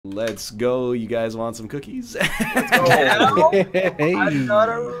Let's go. You guys want some cookies? Let's go. Hey. I got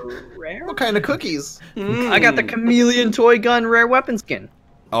a rare. What kind of cookies? I got the chameleon toy gun rare weapon skin.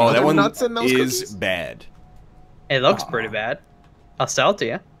 Oh, that there one nuts in those is cookies? bad. It looks pretty bad. I'll sell it to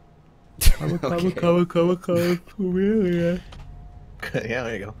you. Yeah,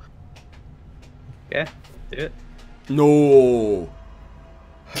 there you go. Yeah, do it. No.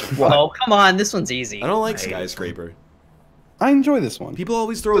 What? Oh, come on. This one's easy. I don't like skyscraper. I enjoy this one. People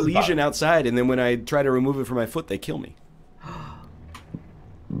always throw Lesion outside, and then when I try to remove it from my foot, they kill me.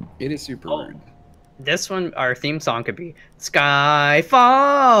 It is super rude. This one, our theme song could be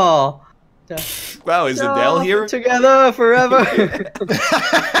Skyfall. Wow, is Adele here? Together forever.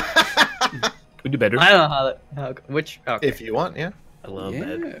 We do better. I don't know how which. Okay. If you want, yeah. I love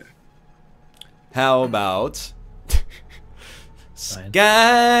that. How about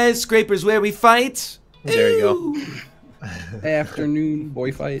skyscrapers where we fight? There you go. Afternoon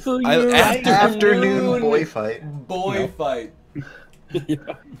boy fight. Afternoon boy fight. Boy fight.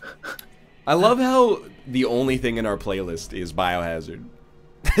 I love how the only thing in our playlist is Biohazard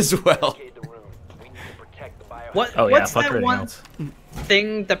as well. What? Oh yeah, What's fuck that everything one else.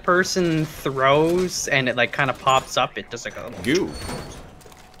 thing the person throws and it like kind of pops up? It does like a Goo.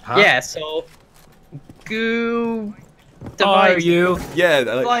 Huh? yeah. So goo Are device. you? Yeah,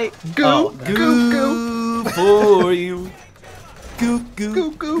 Like Goo, oh, goo for you. Goo,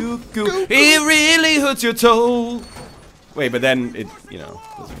 goo, goo, goo. It really hurts your toe. Wait, but then it, you know,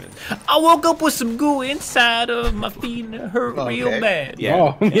 doesn't really... I woke up with some goo inside of my feet and it hurt real Okay. bad. Yeah.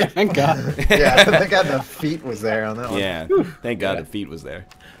 Oh, yeah, thank God. Yeah, thank God the feet was there on that one. Yeah. Thank God the feet was there.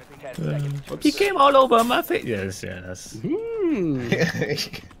 He came all over my face. Yes, yes.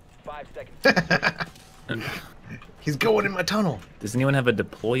 He's going in my tunnel. Does anyone have a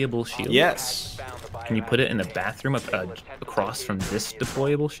deployable shield? Yes. Can you put it in the bathroom across from this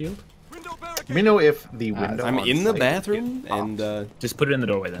deployable shield? Let me know if the window. I'm on in the site bathroom, is and Just put it in the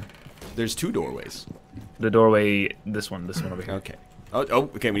doorway then. there's two doorways. The doorway, this one over here. Okay. Oh,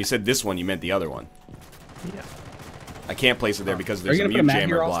 okay, when you said this one, you meant the other one. Yeah. I can't place it there because Are there's you a gonna put a mute mat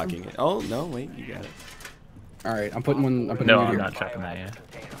jammer here, Austin? blocking it. Oh, no, wait, you got it. All right, I'm putting one. I'm putting No, one I'm here. not checking that yet.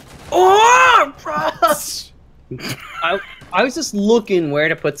 oh, bro! I was just looking where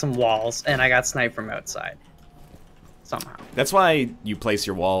to put some walls, and I got sniped from outside. Somehow. That's why you place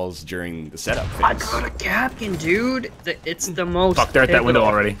your walls during the setup I phase. got a Capkin, dude. It's the most. Fuck, they're at that window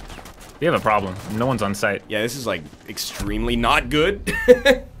pivotal- already. We have a problem. No one's on site. Yeah, this is like extremely not good.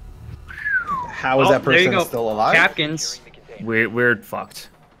 How is Oh, that there you person go. still alive? Capkins. We're fucked.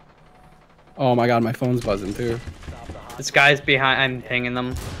 Oh my God, my phone's buzzing too. This guy's behind. I'm pinging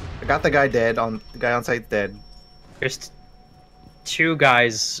them. I got the guy dead. The guy on site's dead. There's two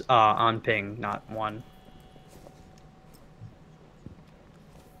guys on ping, not one.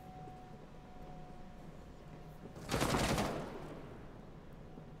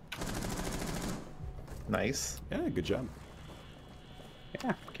 Nice. Yeah, good job.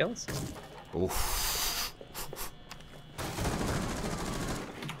 Yeah, kills. Oof.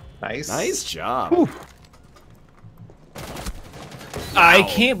 Nice. Nice job. Whew. I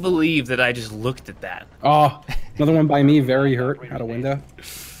can't believe that I just looked at that. Oh, another one by me, very hurt. Out a window.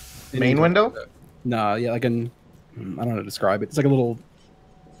 Main window? No, yeah, like an. I don't know how to describe it. It's like a little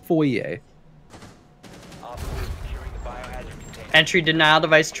foyer. Entry denial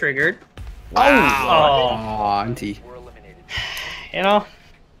device triggered. Oh, Oh, auntie. you know.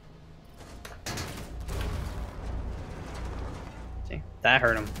 See, that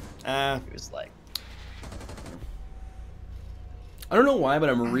hurt him. He was like, I don't know why, but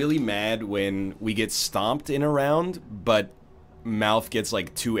I'm really mad when we get stomped in a round, but Mouth gets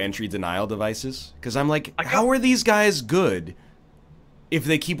like 2 entry denial devices. Because I'm like, how are these guys good if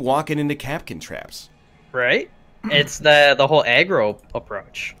they keep walking into Capkin traps? right? It's the whole aggro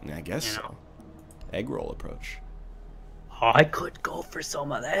approach. I guess You know. so. Egg roll approach. Oh, I could go for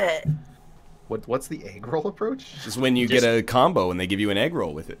some of that. What's the egg roll approach? Just when you get a combo and they give you an egg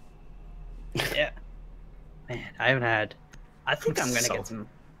roll with it. Yeah. Man, I haven't had. I think I'm gonna get some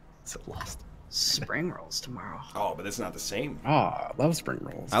So lost. spring rolls tomorrow. Oh, but that's not the same. Oh, I love spring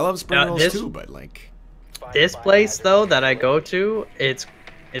rolls. I love spring Now, rolls this- too, but like... This place though that I go to, it's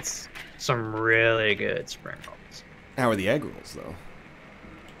some really good spring rolls. How are the egg rolls, though?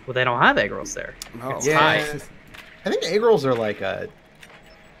 Well, they don't have egg rolls there. Oh. It's Yeah. high. I think egg rolls are like an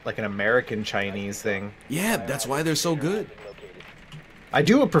American Chinese thing. Yeah, that's why they're so good. I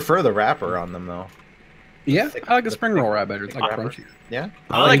do prefer the wrapper on them though. Yeah, I like the spring roll wrap better. It's like Wrapper. crunchy. Yeah.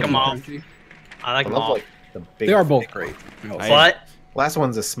 I like them all. Crunchy. I like I them love all. like the big. They are both great. But Last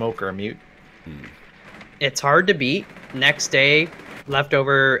one's a smoke or a mute. it's hard to beat. Next day,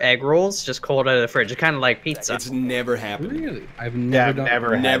 leftover egg rolls just cold out of the fridge. It's kind of like pizza. It's never happened. Really? I've Yeah, never I've done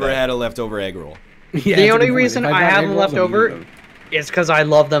never Never had a leftover egg roll. Yeah, The it's a only good point. reason If I got have egg them rolls, left I'm over eating them. is because I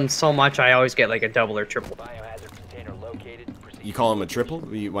love them so much. I always get like a double or triple. You call them a triple?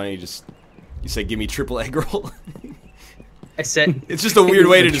 Why don't you just... You say, give me triple egg roll? I said It's just a weird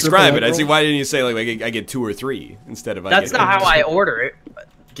way to The triple describe it. egg I see, roll? why didn't you say, like, I get 2 or 3 instead of... that's not how I order it.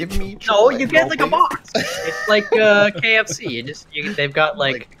 Give me. No, triple you egg get roll, like a please. box. It's like KFC. They've got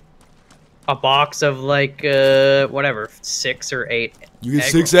like a box of like whatever 6 or 8. You get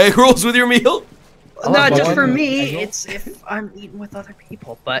egg 6 rolls. egg rolls with your meal? I'll Not have just one for egg me. roll. It's if I'm eating with other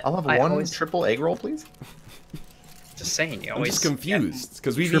people. But I'll have I one always, triple egg roll, please. just saying. You I'm always just confused,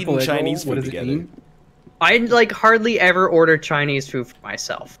 because we've Triple eaten egg roll? Chinese What food does it together. mean? I like hardly ever order Chinese food for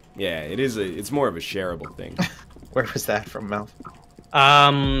myself. Yeah, it's more of a shareable thing. Where was that from, Mouth?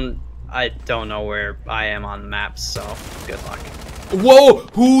 I don't know where I am on the maps, so good luck. Whoa!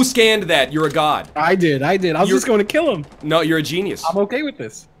 Who scanned that? You're a god. I did. I was You're- just going to kill him. No, you're a genius. I'm okay with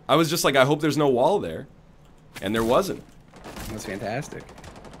this. I was just like, I hope there's no wall there. And there wasn't. That's fantastic.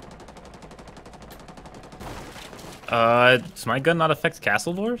 Does my gun not affect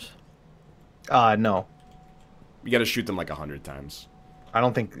castle doors? No. You gotta shoot them like 100 times. I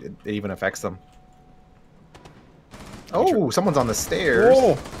don't think it even affects them. Oh, someone's on the stairs.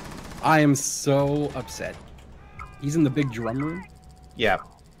 Oh, I am so upset. He's in the big drum room. Yeah.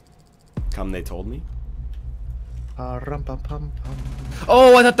 Come, they told me. Rum-pum-pum-pum.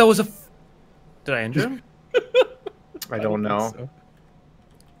 Oh, I thought that was a. Did I injure him? I don't know. So.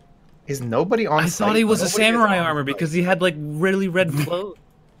 Is nobody on I site? thought he was a Nobody is samurai on armor site. because he had like really red clothes.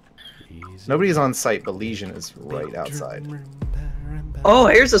 Nobody's on site, but Lesion is right outside. Oh,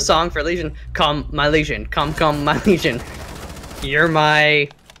 here's a song for Lesion. Come, my Lesion. Come, my Lesion. You're my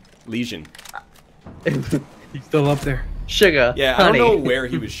Lesion. He's still up there. sugar. Yeah, honey. I don't know where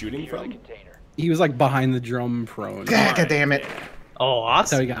he was shooting from. He was like behind the drum prone. God damn it. Oh,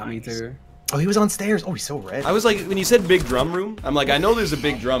 That's how awesome. he got me too. Oh, he was on stairs. Oh, he's so red. I was like, when you said big drum room, I'm like, I know there's a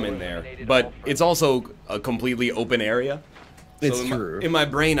big drum in there, but it's also a completely open area. It's in true. In my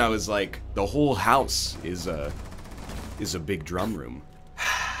brain, I was like, the whole house is a big drum room.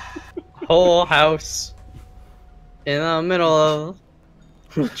 Whole house in the middle of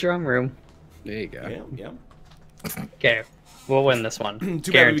the drum room. There you go. Yeah, Okay, we'll win this one. yeah. Too bad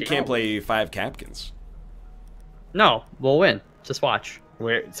we Guaranteed. can't play 5 Capkins. No, we'll win. Just watch.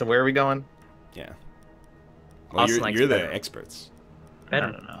 Where are we going? Yeah. Well, Austin likes you're the bedroom. experts. I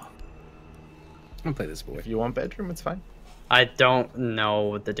don't know. I'm gonna play this boy. If you want bedroom, it's fine. I don't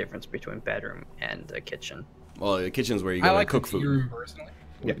know the difference between bedroom and a kitchen. Well, the kitchen's where you I go like to cook the food. room personally.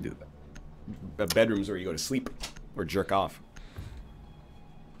 Yeah. We can do that. But bedroom's where you go to sleep or jerk off.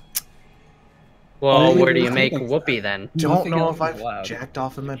 Well, Oh, where do you I make think- whoopee then? Don't Nothing know else if is I've allowed. jacked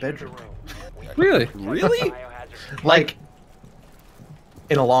off in my bedroom. Really? Really? Like,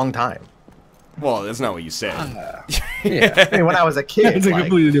 in a long time. Well, that's not what you said. Yeah. I mean, when I was a kid. It's a like,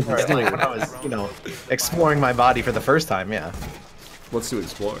 completely different or, like, story. when I was, exploring my body for the first time, yeah. What's to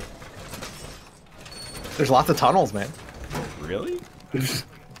explore? There's lots of tunnels, man. Really? There's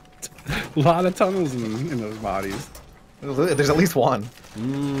a lot of tunnels in those bodies. There's at least one.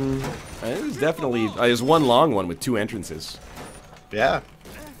 There's definitely there's one long one with 2 entrances. Yeah.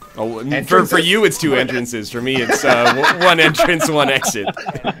 Oh, for Entrances? you it's 2 entrances. For me it's 1 entrance, 1 exit.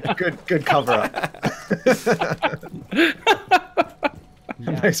 Good cover up.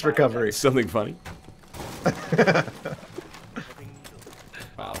 Nice recovery. Something funny.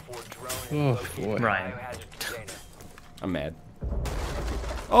 Oh boy. Ryan. I'm mad.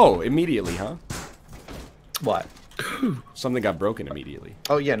 Oh, immediately, huh? What? Something got broken immediately.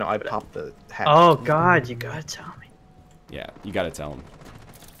 Oh yeah, no, I popped the hat. Oh God, you gotta tell me. Yeah, you gotta tell him.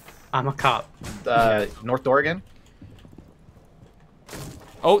 I'm a cop. North Oregon?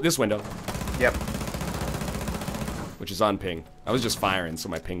 Oh, this window, Yep. which is on ping. I was just firing, so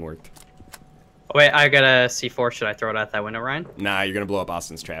my ping worked. Oh, wait, I got a C4. Should I throw it out that window, Ryan? Nah, you're gonna blow up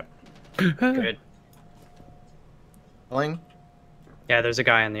Austin's trap. Good. Killing. Yeah, there's a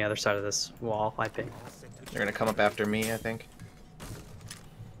guy on the other side of this wall. I think. They're gonna come up after me, I think.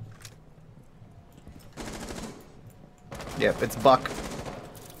 Yep, it's Buck.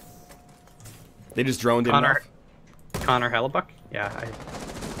 They just droned in. Connor. Connor Hellebuck? Yeah.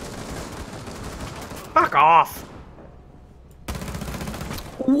 Fuck off!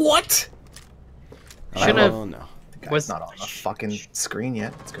 What? Should've- Oh no. The guy's Was- not on the fucking screen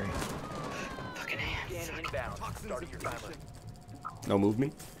yet. It's great. Fucking hands. No move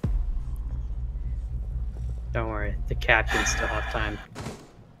me. Don't worry, the captain still have time.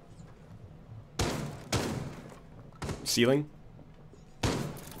 Ceiling.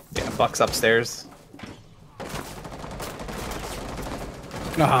 fucks upstairs.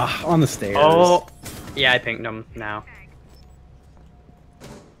 Ah, on the stairs. Oh, yeah, I pinged him now.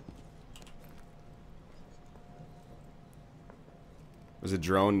 There's a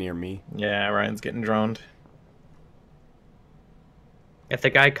drone near me. Yeah, Ryan's getting droned. If the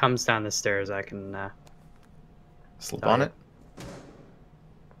guy comes down the stairs, I can. Slip Oh, on yeah. it.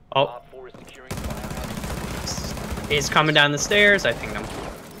 Oh, he's coming down the stairs. I pinged him.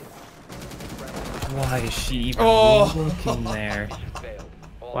 Why is she even looking there?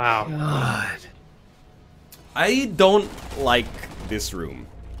 Wow. God. I don't like this room.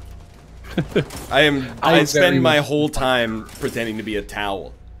 I very spend my much- whole time pretending to be a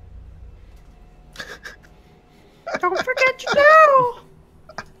towel. Don't forget your towel.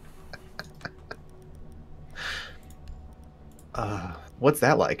 What's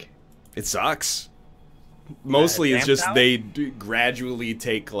that like? It sucks. Mostly it's damp just towel? they gradually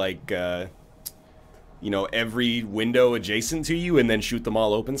take like you know, every window adjacent to you and then shoot them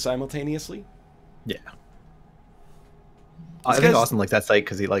all open simultaneously. Yeah. I These think guys- Austin likes that site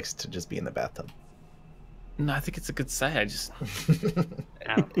because he likes to just be in the bathtub. No, I think it's a good site. I just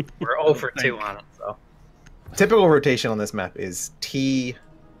Yeah, we're 0 for 2 on it, so. Typical rotation on this map is T,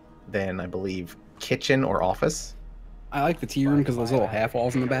 then I believe kitchen or office. I like the tea room because those little half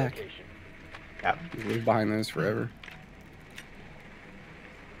walls in the back. Yeah. You live behind those forever.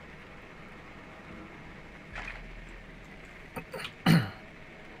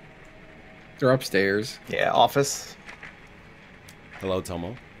 They're upstairs. Yeah, office. Hello,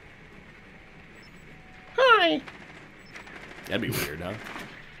 Tomo. Hi. That'd be weird,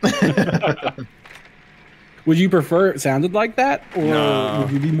 huh? Would you prefer it sounded like that, or No.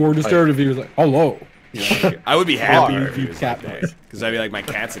 would you be more disturbed if he was like, "Hello"? I would be happy Or if he was cat like that. noise. Because I'd be like, my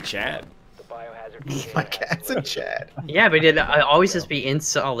cat's a Chad. My cat's a Chad. Yeah, but he'd always just be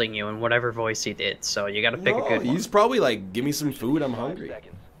insulting you in whatever voice he did, so you gotta pick a No, good one. he's probably like, give me some food, I'm hungry. I'm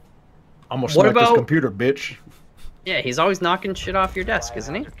gonna What smack this about- computer, bitch. Yeah, he's always knocking shit off your desk,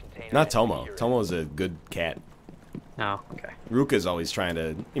 isn't he? Not Tomo. Tomo's a good cat. Oh, okay. Ruka's always trying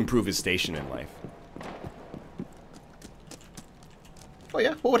to improve his station in life. Oh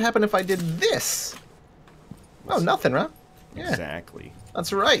yeah, what would happen if I did this? Oh, nothing, huh? Yeah, Exactly.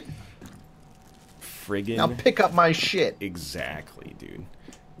 that's right. Friggin' Now pick up my shit. exactly, dude.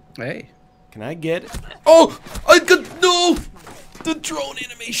 Hey, Can I get... Oh! I could... No! The drone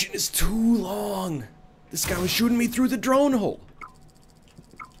animation is too long. This guy was shooting me through the drone hole.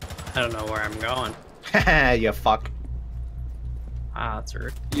 I don't know where I'm going. Haha, you fuck. Ah, that's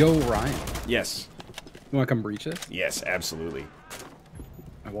rude. yo, Ryan, Yes. you want to come breach this? Yes, absolutely.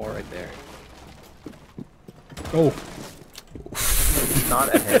 My wall right there. Oh,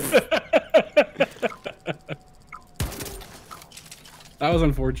 Not ahead. that was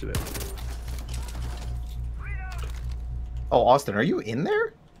unfortunate. Oh, Austin, are you in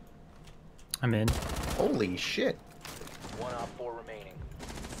there? I'm in. Holy shit.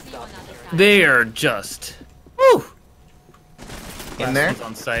 They are just. Woo! In there? He's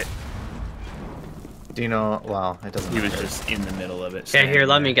on site. Do you know? Well, it doesn't He was matter. just in the middle of it. Okay, here,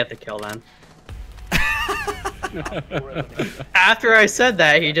 let me get the kill then. After I said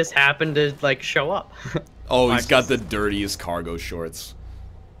that, he just happened to, like, show up. Oh, he's got the dirtiest cargo shorts.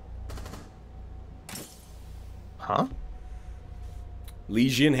 Huh?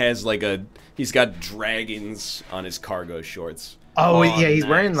 Lesion has like a... He's got dragons on his cargo shorts. Oh, Oh, yeah, he's nice.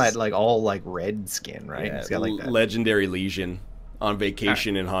 wearing that like all like red skin, right? Yeah, He's got like that. legendary Lesion on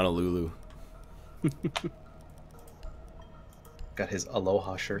vacation in Honolulu. Got his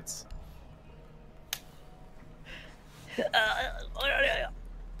aloha shirts.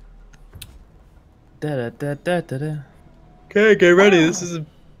 Okay, get ready. This is a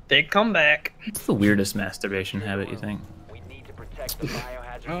big comeback. What's the weirdest masturbation habit you think?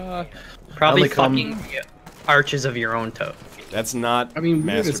 Probably Only come- fucking arches of your own toe. That's not I mean,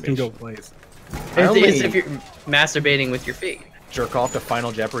 this can go masturbation. plays. I only It's if you're masturbating with your feet. jerk off to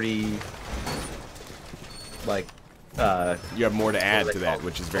Final Jeopardy. Like, You have more to add to that,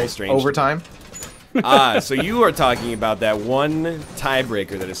 which is very strange. overtime. So you are talking about that one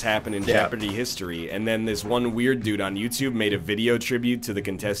tiebreaker that has happened in Yeah. Jeopardy history, and then this one weird dude on YouTube made a video tribute to the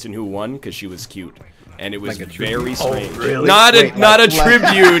contestant who won because she was cute, and it was Like a very tribute? strange. really? Not Wait, a like-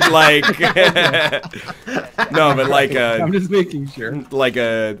 tribute like no, but like I'm a just making sure.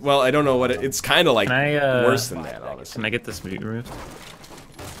 well, I don't know what it's kind of like Can I, worse than that, honestly. Can I get this mute removed?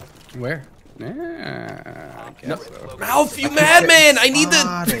 Where? Yeah, I guess so. Mouth, you madman! I need to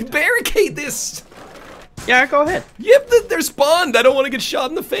Spotted. barricade this. Yeah, go ahead. Yep, they're spawned. I don't want to get shot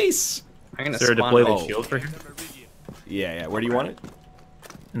in the face. I'm gonna Is there a spawn deployable Oh. shield for here? Yeah, yeah. Where do you want it?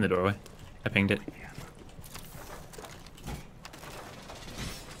 In the doorway. I pinged it.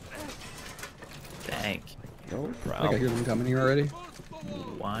 Dang. No I think I problem. hear them coming here already.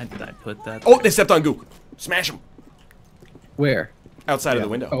 Why did I put that? Oh, they stepped on Gook. Smash him. Where? Outside of the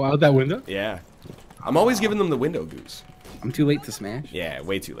window. Oh, out that window? Yeah. I'm always giving them the window, Goose. I'm too late to smash. Yeah,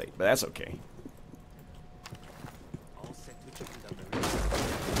 way too late, but that's okay.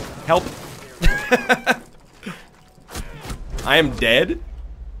 Help. I am dead.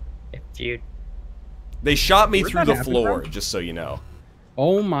 Dude. They shot me Where'd through that the happen floor, from? just so you know.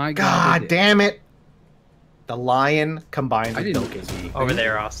 Oh my god. God they did. damn it! The lion combined I with didn't Dokkaebi. Over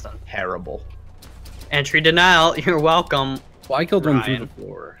there, Austin. Terrible. Entry denial. You're welcome. Well, I killed one through Ryan. the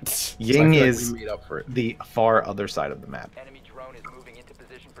floor. So I Ying feel like is we made up for it. the far other side of the map. Enemy drone is moving into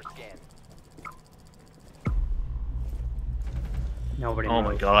position for scan. Nobody Oh my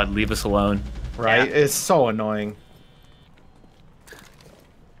moved. god, leave us alone. Right? Yeah. It's so annoying.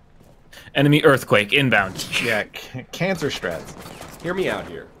 Enemy earthquake inbound. Yeah, cancer strats. Hear me out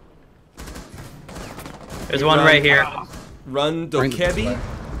here. There's one right here. Run Bring the Dokkaebi,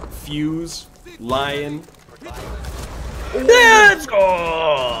 Fuse, Lion. Let's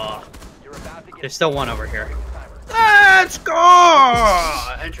go! You're about to get There's still one over here. Let's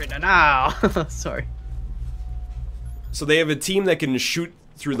go! Entry denial. Sorry. So they have a team that can shoot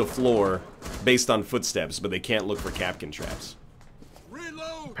through the floor based on footsteps, but they can't look for Capkin traps.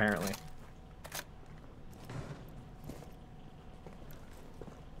 Apparently.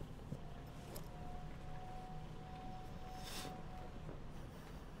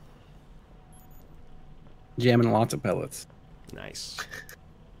 Jamming lots of pellets. Nice.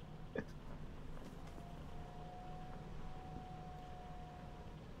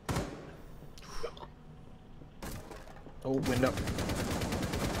 Oh, window.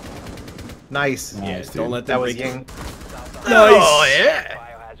 Nice. Yeah, Nice, don't dude. let That them was break in. Ying. Oh, yeah.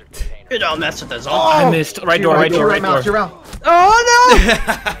 biohazard container. You don't mess with the zone. Oh! I missed. Right door, right door, right door. You're out. Oh,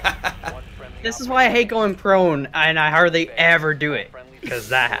 no! One friendly This is why I hate going prone, and I hardly ever do it. Because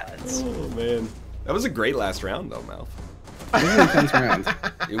that happens. Oh man, that was a great last round though, Mouth. Really intense round.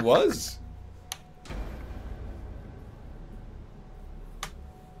 It was.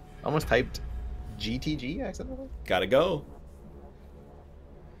 Almost typed GTG accidentally. Gotta go.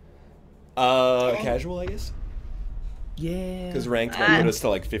 Casual, I guess. Yeah. Because ranked might put us to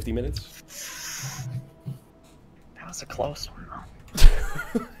like 50 minutes. That was a close one,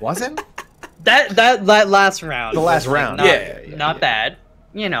 though. Wasn't? That last round. The last was, like, round. Not, Yeah, not bad.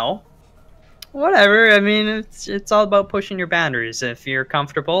 You know. Whatever. I mean, it's all about pushing your boundaries. If you're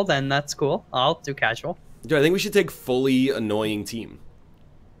comfortable, then that's cool. I'll do casual. Dude, I think we should take fully annoying team.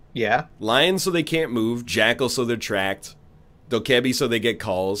 Yeah. Lion so they can't move, Jackal so they're tracked, Dokkaebi so they get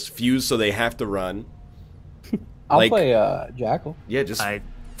calls, Fuse so they have to run. I'll Like- play Jackal. Yeah, just I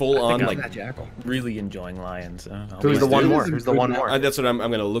full I on think like. I'm That Jackal. really enjoying lions. So I'll Who's be the one dude. more? Who's the one more? That's what I'm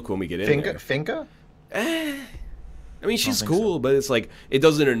gonna look when we get in there. Finka? I mean, she's think cool, but it's like it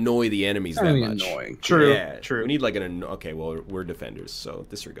doesn't annoy the enemies It's that really much. annoying. True. Yeah, True. We need like okay, well, we're defenders, so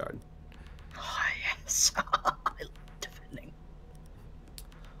disregard. Oh, yes. I love defending.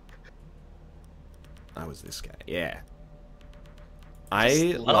 I was this guy. Yeah. I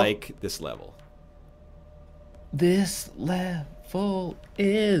This level? like this level. This level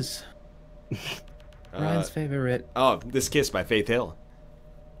is Ryan's Uh, favorite. oh, This Kiss by Faith Hill.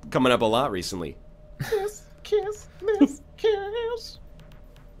 Coming up a lot recently. Kiss, kiss, miss, kiss.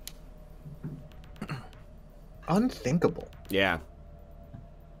 Unthinkable. Yeah.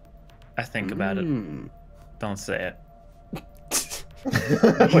 I think about it. Mm. Don't say it.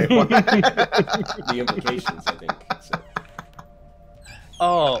 Wait, what? The implications, I think. So.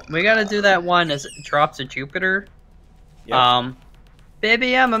 Oh, we gotta do that one as it drops to Jupiter. Yep.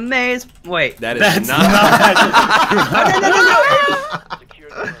 Baby, I'm amazed. Wait. That is That's not. secure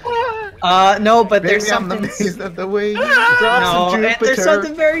the room. No, but there's Baby, I'm something. amazed at the way you No, drops in there's Jupiter.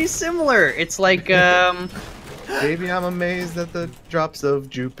 something very similar. It's like Baby, I'm amazed at the drops of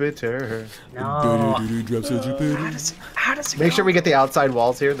Jupiter. no. Drops of Jupiter. How does it Make go? sure we get the outside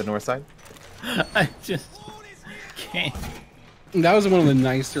walls here, the north side. I just can't. That was one of the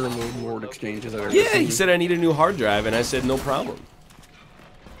nicer little word exchanges I've ever Yeah, seen. he said I need a new hard drive, and I said no problem.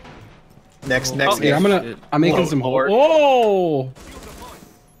 Next Yeah, game. I'm making Lord, some Lord. Oh!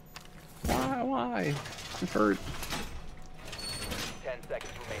 Why? I'm hurt. 10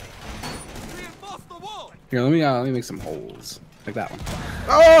 seconds remaining. Here, let me make some holes. Like that one.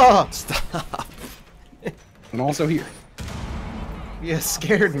 Oh! Stop. And also here. You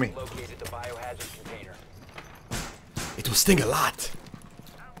scared me. Located the biohazard container. It will sting a lot.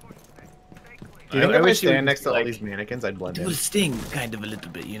 Do you think if I see what stand you next to all like. these mannequins, I'd blend It in? will sting kind of a little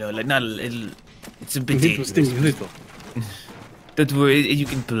bit, you know, like not a little. It's a bit Little dangerous. sting, little. Don't worry, you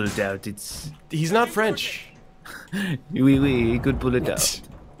can pull it out. It's He's not French. we could pull it out.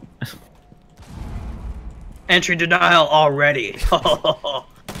 Entry denial already.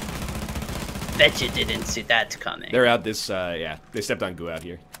 Bet you didn't see that coming. They're out this, yeah. They stepped on goo out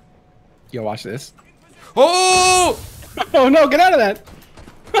here. Yo, watch this. Oh! Oh no, get out of that!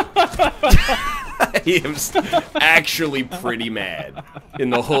 I am actually pretty mad in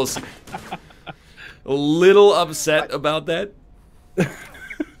the whole. A little upset about that.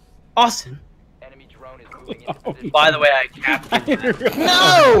 Austin. Enemy drone is moving into position. By the way, I captured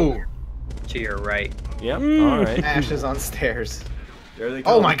No! to your right. Yep. All right. Ash is on stairs. There they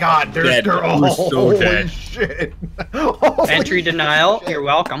come. Oh my god, there's Dead. girl. We're so Holy dead. shit. Holy Entry denial. shit. You're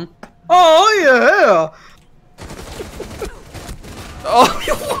welcome. Oh yeah. Oh,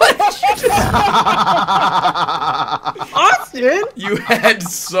 what? Austin. You had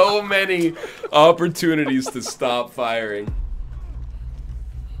so many opportunities to stop firing.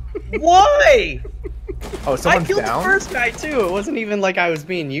 Why? Oh, I someone's killed down? the first guy too. It wasn't even like I was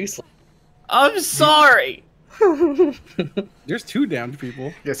being useless. I'm sorry. There's 2 downed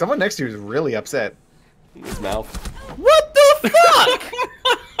people. Yeah, someone next to you is really upset. His mouth. What the fuck?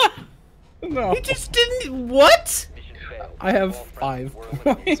 No, You just didn't. What? Mission failed. I have All 5 friendlies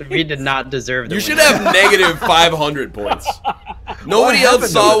were points. So we did not deserve the You should win. have negative 500 points. Nobody What else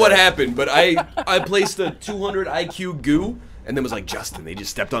happened saw over what there? happened, but I placed a 200 IQ goo, and then was like, Justin, they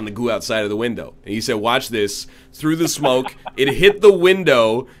just stepped on the goo outside of the window. And he said, watch this. Through the smoke, it hit the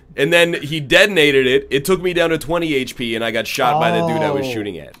window, and then he detonated it. It took me down to 20 HP, and I got shot by the dude I was Oh.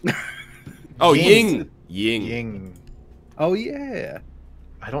 shooting at. Oh, Ying. Ying. Ying. Oh yeah.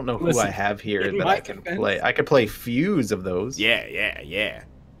 I don't know who Listen, I have here in that my I can defense- play. I could play Fuse of those. Yeah, yeah, yeah.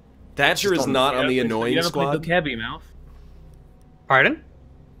 Thatcher Just is don't- not on the You annoying ever played squad. Dokkaebi, Mouth? Pardon?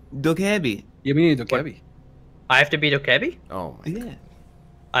 Dokkaebi. Yeah, we need to Kebi. I have to beat Okebi? Oh my.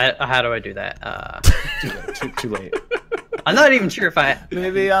 Yeah. How do I do that? Too late. I'm not even sure if I.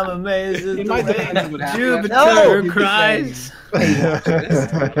 Maybe I'm amazed at In the my way defense, it would happen. Jupiter No! cries.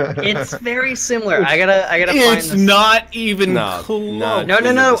 It's very similar. I gotta find It's this. not even No, close. not- No.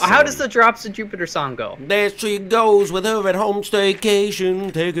 in the How vicinity. does the Drops of Jupiter song go? There she goes with her at home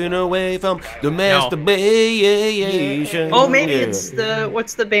staycation, taken away from the masturbation. Oh, maybe Yeah. it's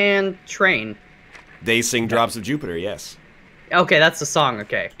what's the band Train? They sing Drops of Jupiter, yes. Okay, that's the song.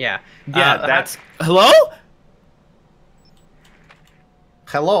 Okay, yeah. Yeah, that's. Hello?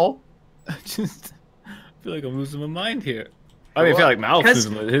 Hello? I just feel like I'm losing my mind here. I mean, I feel like Mouth's Because-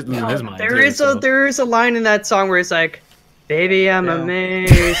 losing his mind. There too, is so. there is a line in that song where it's like, "Baby, I'm Yeah.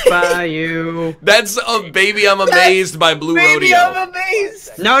 amazed by you." That's Baby I'm Amazed by Blue Rodeo.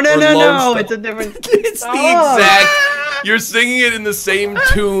 amazed. No, Or Lone Star. it's a different. It's the Oh. exact. You're singing it in the same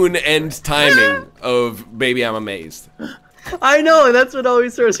tune and timing of Baby I'm Amazed. I know. That's what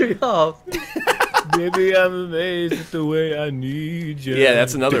always throws me off. Baby, I'm amazed at the way I need you. Yeah,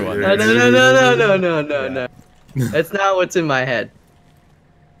 that's another one. No. That's not what's in my head.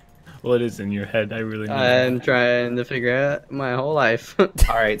 What is in your head? I really know. I'm trying to figure out my whole life.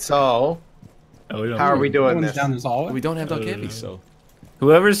 Alright, so Oh, we don't how are we No doing one's this? down this hallway. We don't have Dokkaebi, so.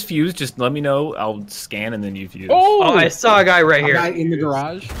 Whoever's fused, just let me know. I'll scan and then you fuse. Oh, I saw a guy right A guy here. in the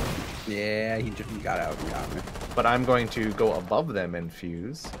garage. Yeah, he got out. He got me. But I'm going to go above them and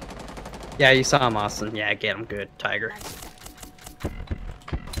fuse. Yeah, you saw him, Austin. Yeah, get him good, Tiger.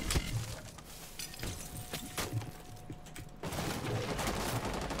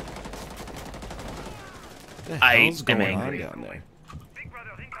 I Hell's am going angry. on down there?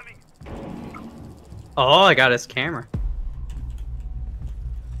 Oh, I got his camera.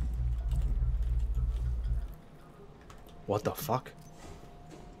 What the fuck?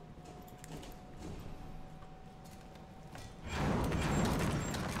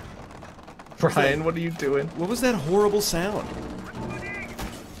 Brian, what are you doing? What was that horrible sound?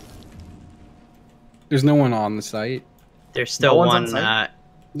 There's no one on the site. There's still one's on one, site?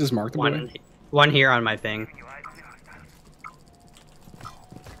 Just mark the one, boy. one here on my ping.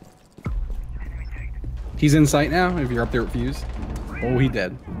 He's in sight now. If you're up there at fuse. Oh, he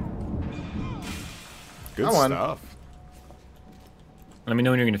dead. Good Come on. stuff. Let me know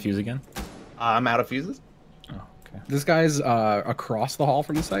when you're gonna fuse again. I'm out of fuses. Oh, okay. This guy's across the hall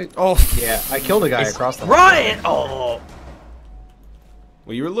from the site. Oh, Yeah, I killed a guy across the Ryan! Oh!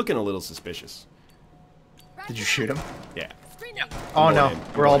 well, you were looking a little suspicious. Did you shoot him? Yeah. Oh no, Blind.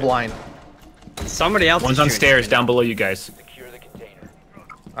 we're all blind. Somebody else One's is on shooting. stairs down below you guys. Secure the container.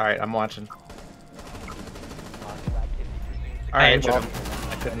 Alright, I'm watching. Hostile activity resumes. Alright, entered well, him.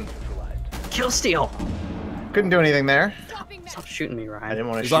 I couldn't. Neutralized. Kill steal. Couldn't do anything there. Stop shooting me, I Ryan. didn't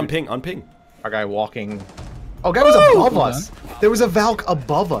want to He's shoot on ping, on ping. our guy walking. Oh, guy was above us. There was a Valk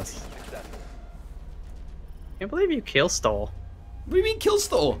above us. Can't believe you kill stole. What do you mean kill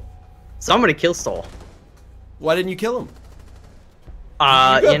stole? Somebody kill stole. Why didn't you kill him?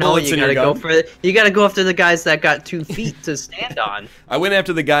 You know, bullets you in your gotta go gun. for you gotta go after the guys that got 2 feet to stand on. I went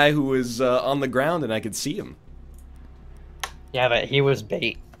after the guy who was on the ground and I could see him. Yeah, but he was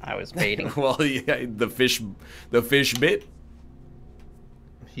bait. I was baiting. Well, yeah, the fish bit.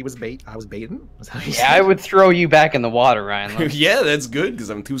 He was bait. I was baiting. Was that what you Yeah, said? I would throw you back in the water, Ryan. Look, Yeah, that's good because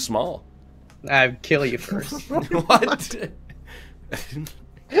I'm too small. I'd kill you first. What?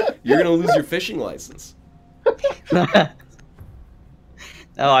 You're gonna lose your fishing license.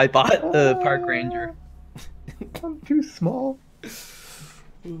 Oh, I bought the park ranger. I'm too small.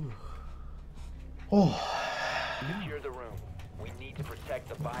 Oh. Secure the room. We need to protect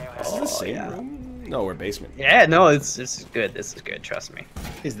the Is this the biohazard. same yeah. room? No, we're basement. Yeah, no, it's good. This is good. Trust me.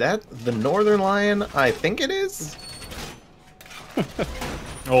 Is that the Northernlion? I think it is.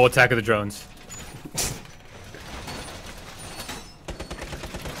 Oh, attack of the drones.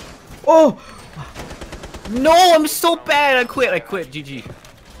 Oh, No, I'm so bad. I quit. GG.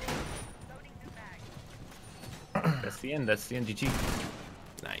 That's the end. GG.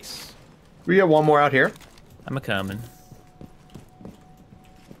 Nice. We have one more out here. I'm a coming.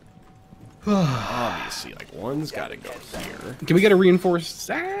 Obviously, like one's got to go here. Can we get a reinforced?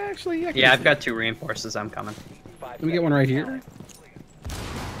 Actually, yeah. yeah, I've got 2 reinforces. I'm coming. Can we get one right here?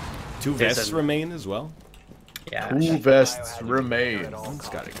 2 There's vests a- remain as well. Yeah. 2 vests remain. One's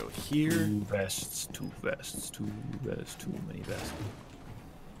got to go here. 2 vests. 2 vests. Too many vests.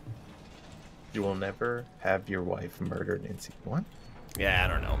 You will never have your wife murdered in what? Yeah, I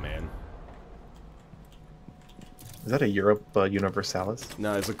don't know, man. Is that a Europe Universalis?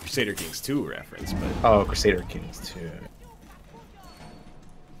 No, it's a Crusader Kings 2 reference, but Oh, Crusader Kings 2.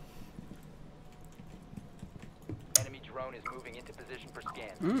 Enemy drone is moving into position for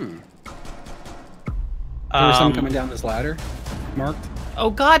scan. Hmm. There was some Um, coming down this ladder, marked. Oh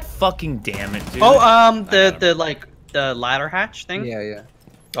god, fucking damn it, dude. Oh, got the ladder hatch thing Yeah, yeah.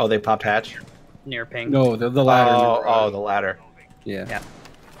 Oh, they popped hatch? near ping. No, the ladder. Oh, the ladder. Yeah. Yeah.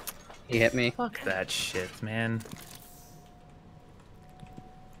 He hit me. Fuck that shit, man.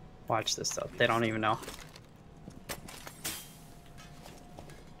 Watch this though. They don't even know.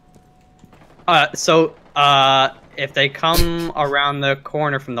 If they come around the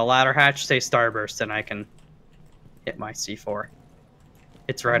corner from the ladder hatch, say starburst, and I can hit my C4.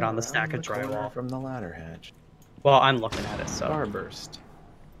 It's right on the stack of Around the corner drywall. from the ladder hatch. Well, I'm looking at it, so. Starburst.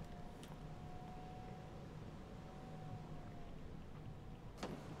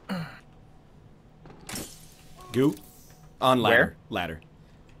 Goo on ladder. Where? Ladder.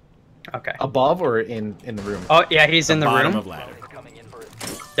 Okay. Above or in the room? Oh, yeah, he's in the Bottom room. of ladder. Coming in for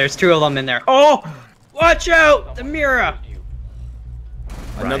There's 2 of them in there. Oh! Watch out! The mirror!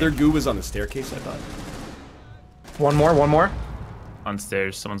 Another goo was on the staircase, I thought. One more. On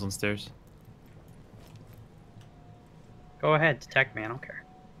stairs. Someone's on stairs. Go ahead, detect me. I don't care.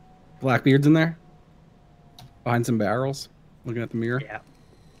 Blackbeard's in there. Behind some barrels, looking at the mirror. Yeah.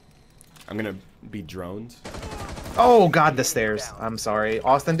 I'm gonna be droned. Oh god, the stairs. I'm sorry.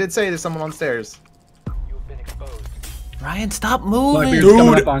 Austin did say there's someone on stairs. you have been exposed. Ryan, stop moving! Blackbeard's Dude!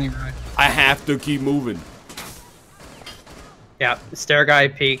 coming up on you, right? I have to keep moving. Yeah, the stair guy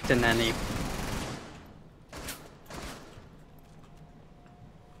peeked and then he...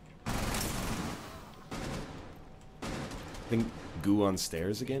 I think goo on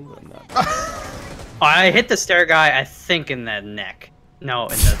stairs again, but I'm not. I hit the stair guy, I think, in the neck. No,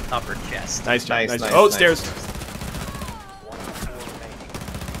 in the upper chest. Nice job. Nice, Nice. nice, Oh, nice. stairs. 1 on 4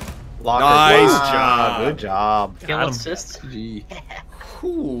 remaining. Locker. Nice Wow, job. Good job. Kill him. assist. Gee.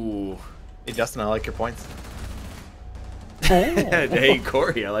 Ooh. Hey, Justin, I like your points. Hey,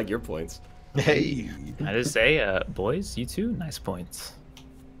 Corey, I like your points. Hey. I just say, boys, you two, nice points.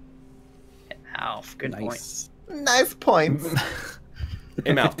 Alf, good point. Nice points.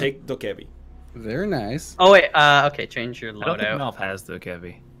 Hey, Mouth, take Dokebi. Very nice. Oh wait, okay, change your I don't think loadout. Malf has the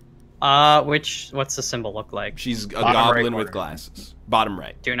Kevy. What's the symbol look like? She's a Bottom goblin right with corner. glasses. Bottom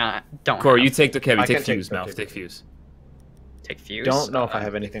right. Don't Corey, have- you take the Kevy. I Take can take Fuse, the Malf. Kevy. Take Fuse. take fuse. Don't know if I Uh,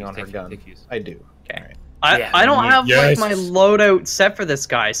 have anything on her take- gun. take Fuse. I do. Okay. Alright. I don't have Yes. like my loadout set for this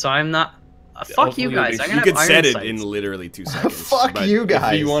guy, so I'm not. Fuck you Hopefully guys. you I'm You gonna could have set iron it sights. in literally 2 seconds. Fuck but you If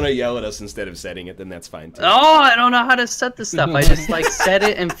guys. you want to yell at us instead of setting it, then that's fine too. Oh, I don't know how to set this stuff. I just like set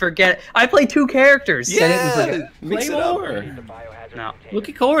it and forget. I play 2 characters. Set it and forget. Mix Play it up. more. The biohazard No. container. Look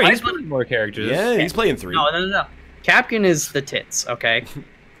at Corey. I He's put- playing more characters. Yeah, he's playing 3. No. Capkin is the tits. Okay.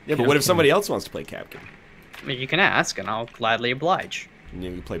 Yeah, but what if somebody else wants to play Captain? I mean, you can ask, and I'll gladly oblige. And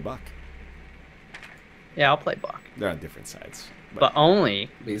you can play Buck. Yeah, I'll play Buck. They're on different sides. But only...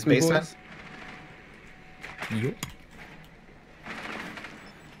 Basement? Yup.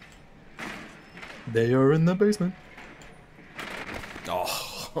 They are in the basement.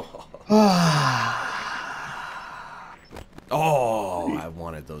 Oh. Oh, I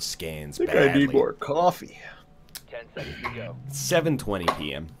wanted those scans I think badly. I need more coffee. 10 seconds to go. 7:20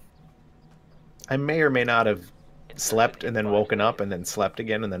 p.m. I may or may not have slept and then woken up and then slept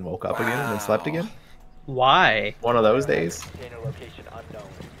again and then woke up again and then slept again. Why? One of those days. Container location unknown.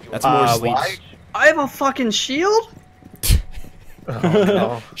 That's more sleep. why? I have a fucking shield? Oh,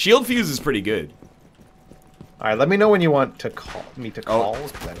 no. Shield fuse is pretty good. All right, let me know when you want to call me to call.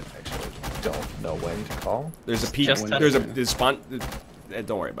 Because I actually don't know when to call. There's a peak. Just There's spawn.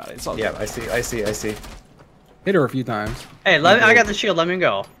 Don't worry about it. It's all Yeah, good. I see. Hit her a few times. Hey, I got the shield. Let me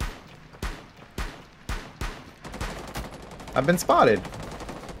go. I've been spotted.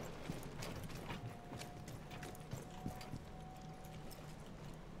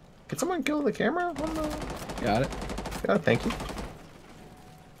 Can someone kill the camera? Oh, no. Got it. Yeah, thank you.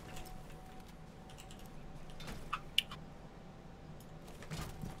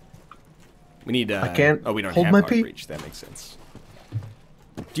 We need. I can't Oh, we don't hold have my hard pee. breach. That makes sense.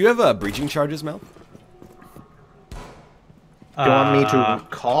 Do you have breaching charges, Mel? Do you want me to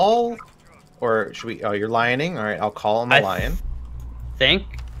call? Or should we... Oh, you're lioning? Alright, I'll call on the lion. Think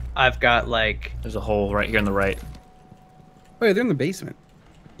I've got like... There's a hole right here on the right. Wait, they're in the basement.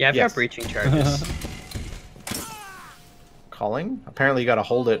 Yeah, I've Yes. got breaching charges. Calling? Apparently you gotta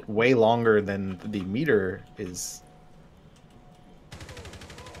hold it way longer than the meter is...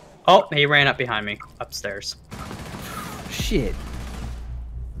 Oh, he ran up behind me. Upstairs. Shit.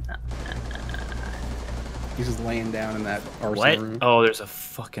 He's just laying down in that arsenal What? room. Oh, there's a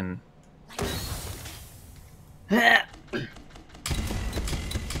fucking...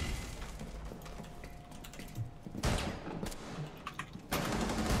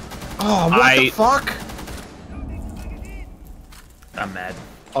 Oh, what the fuck? I'm mad.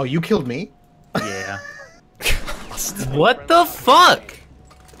 Oh, you killed me? Yeah. What the fuck?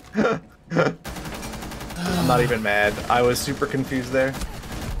 I'm not even mad. I was super confused there.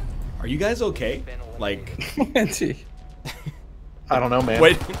 Are you guys okay? Like, Clancy. I don't know, man.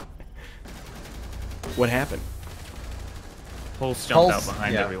 wait. What happened? Pulse jumped Pulse, out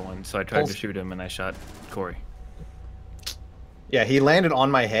behind yeah. everyone, so I tried Pulse. to shoot him and I shot Corey. Yeah, he landed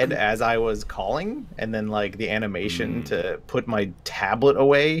on my head as I was calling, and then like the animation to put my tablet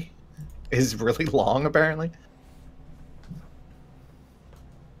away is really long, apparently.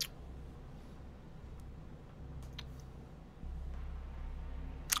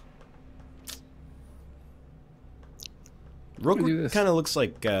 Rook do this. kind of looks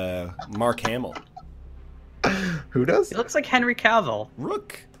like Mark Hamill. Who does? He looks like Henry Cavill.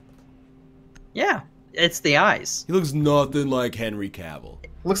 Rook. Yeah, it's the eyes. He looks nothing like Henry Cavill.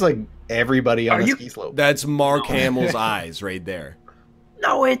 Looks like everybody on Are the you- ski slope. That's Mark Hamill's eyes right there.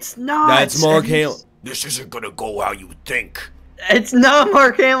 No, it's not. That's Mark Hamill. This isn't gonna go how you think. It's not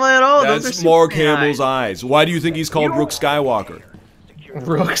Mark Hamill at all. Those That's are Mark Superman Hamill's eyes. Why do you think he's called Rook Skywalker?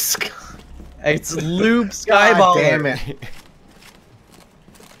 Rooks. It's Luke God Skywalker. damn it.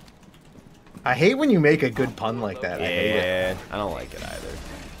 I hate when you make a good pun like that. I hate it. Yeah, I don't like it either.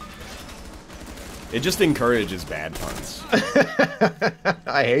 It just encourages bad puns.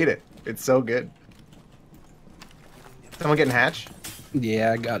 I hate it. It's so good. Someone getting hatch?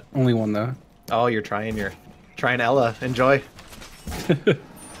 Yeah, I got only one though. Oh, you're trying Ella. Enjoy.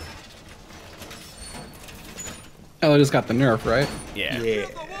 Ella just got the nerf, right? Yeah. Yeah.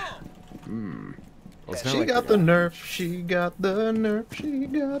 Well, it's kinda She like got the nerf. She got the nerf. She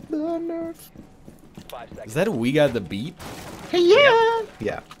got the nerf. 5 seconds. Is that a We Got the Beat? Hey, yeah.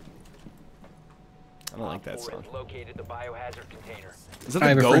 Yeah. I don't like that Op 4 song. has located the biohazard container. Is that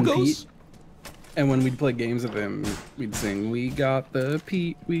I the have a friend, Go-Go's? And when we'd play games with him, we'd sing, "We got the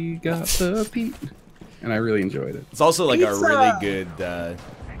Pete, we got the Pete," and I really enjoyed it. It's also like a Pizza! really good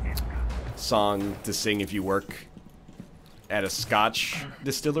song to sing if you work at a Scotch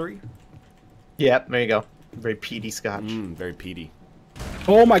distillery. Yep, there you go. Very peaty scotch. Very peaty.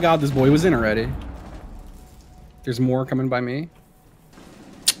 Oh my God, this boy was in already. There's more coming by me,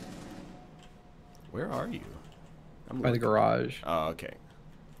 Where are you? I'm by the looking. garage. Oh, okay.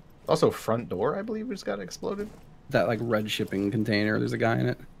 Also, front door, I believe, just got exploded. That like red shipping container. There's a guy in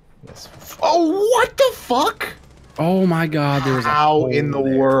it. Yes. Oh, what the fuck? Oh my God, there was a How hole in the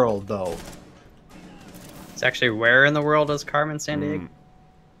there. world, though? It's actually where in the world is Carmen Sandiego?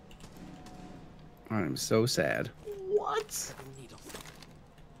 I'm so sad. What?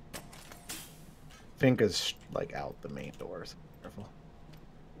 Finka's like out the main doors. Careful.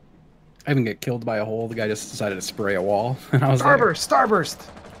 I even get killed by a hole. The guy just decided to spray a wall, and I was Starburst! Starburst!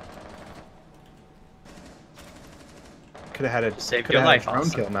 Could have had a Saved coulda your had life, a drone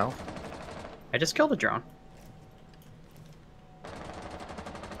also. kill now. I just killed a drone.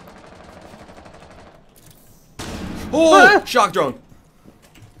 Oh, shock drone.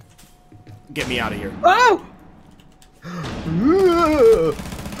 Get me out of here. Oh! I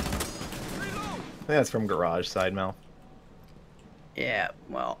think that's from garage side, Mel. Yeah,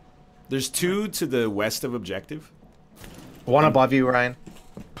 well. There's 2 to the west of objective. One above you, Ryan.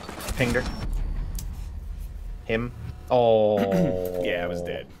 Pinged her. Him. Oh. Yeah, I was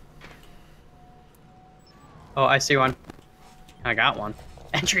dead. Oh, I see one. I got one.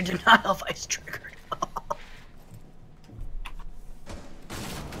 Entry denial vice triggered.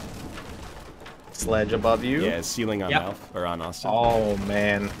 Sledge above you. Yeah, ceiling on Yep. Mouth or on Austin. Oh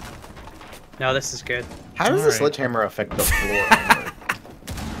man. No, this is good. How does the Alright. sledgehammer affect the floor?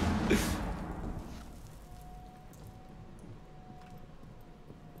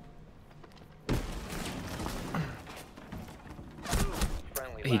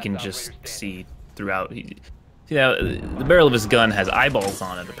 He can just see throughout. The barrel of his gun has eyeballs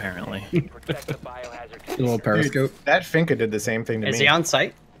on it, apparently. Protect the biohazard A little periscope. That Finka did the same thing to Is me. he on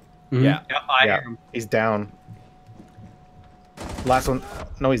site? Mhm. Yeah. Yep, I Yeah, hear him. he's down. Last one.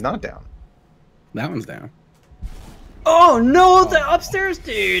 No, he's not down. That one's down. Oh no, the upstairs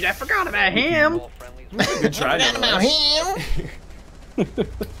dude! I forgot about him. all friendlies. Good try, nonetheless.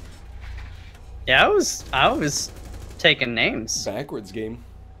 Yeah, I was taking names. Backwards game.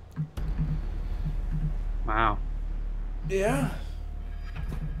 Wow, Yeah.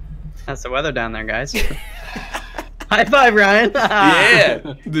 that's the weather down there, guys. High five, Ryan.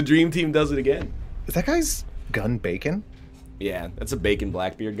 Yeah. The dream team does it again. Is that guy's gun bacon? Yeah, that's a bacon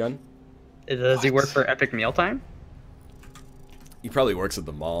Blackbeard gun. Does he work for Epic Mealtime? He probably works at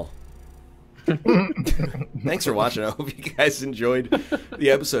the mall. Thanks for watching. I hope you guys enjoyed the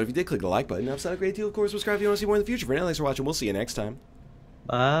episode. If you did, click the like button. If it's not a great deal, of course, subscribe if you want to see more in the future. For now, thanks for watching. We'll see you next time.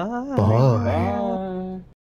 Bye. Bye. Bye.